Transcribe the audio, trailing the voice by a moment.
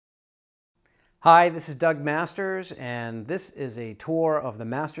Hi, this is Doug Masters, and this is a tour of the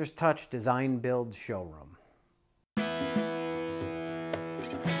Masters Touch Design Build Showroom.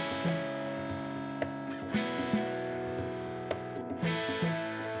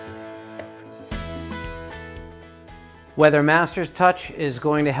 Whether Masters Touch is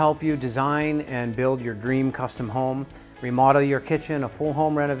going to help you design and build your dream custom home, remodel your kitchen, a full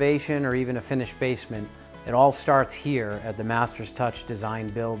home renovation, or even a finished basement, it all starts here at the Masters Touch Design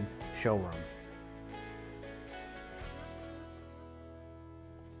Build Showroom.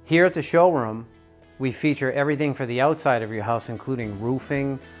 Here at the showroom, we feature everything for the outside of your house, including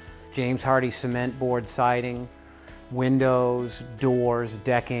roofing, James Hardie cement board siding, windows, doors,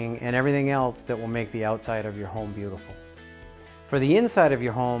 decking, and everything else that will make the outside of your home beautiful. For the inside of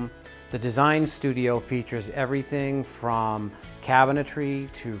your home, the design studio features everything from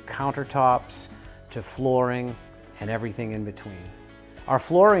cabinetry to countertops to flooring and everything in between. Our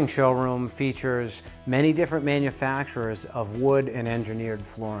flooring showroom features many different manufacturers of wood and engineered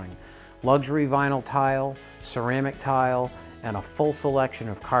flooring, luxury vinyl tile, ceramic tile, and a full selection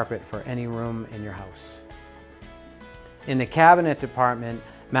of carpet for any room in your house. In the cabinet department,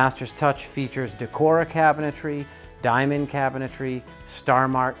 Masters Touch features Decora cabinetry, diamond cabinetry, Star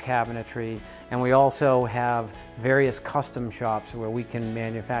Mark cabinetry, and we also have various custom shops where we can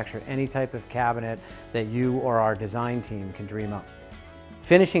manufacture any type of cabinet that you or our design team can dream up.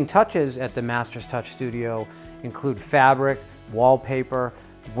 Finishing touches at the Masters Touch Studio include fabric, wallpaper,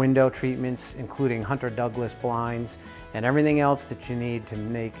 window treatments, including Hunter Douglas blinds, and everything else that you need to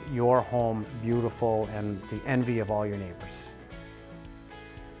make your home beautiful and the envy of all your neighbors.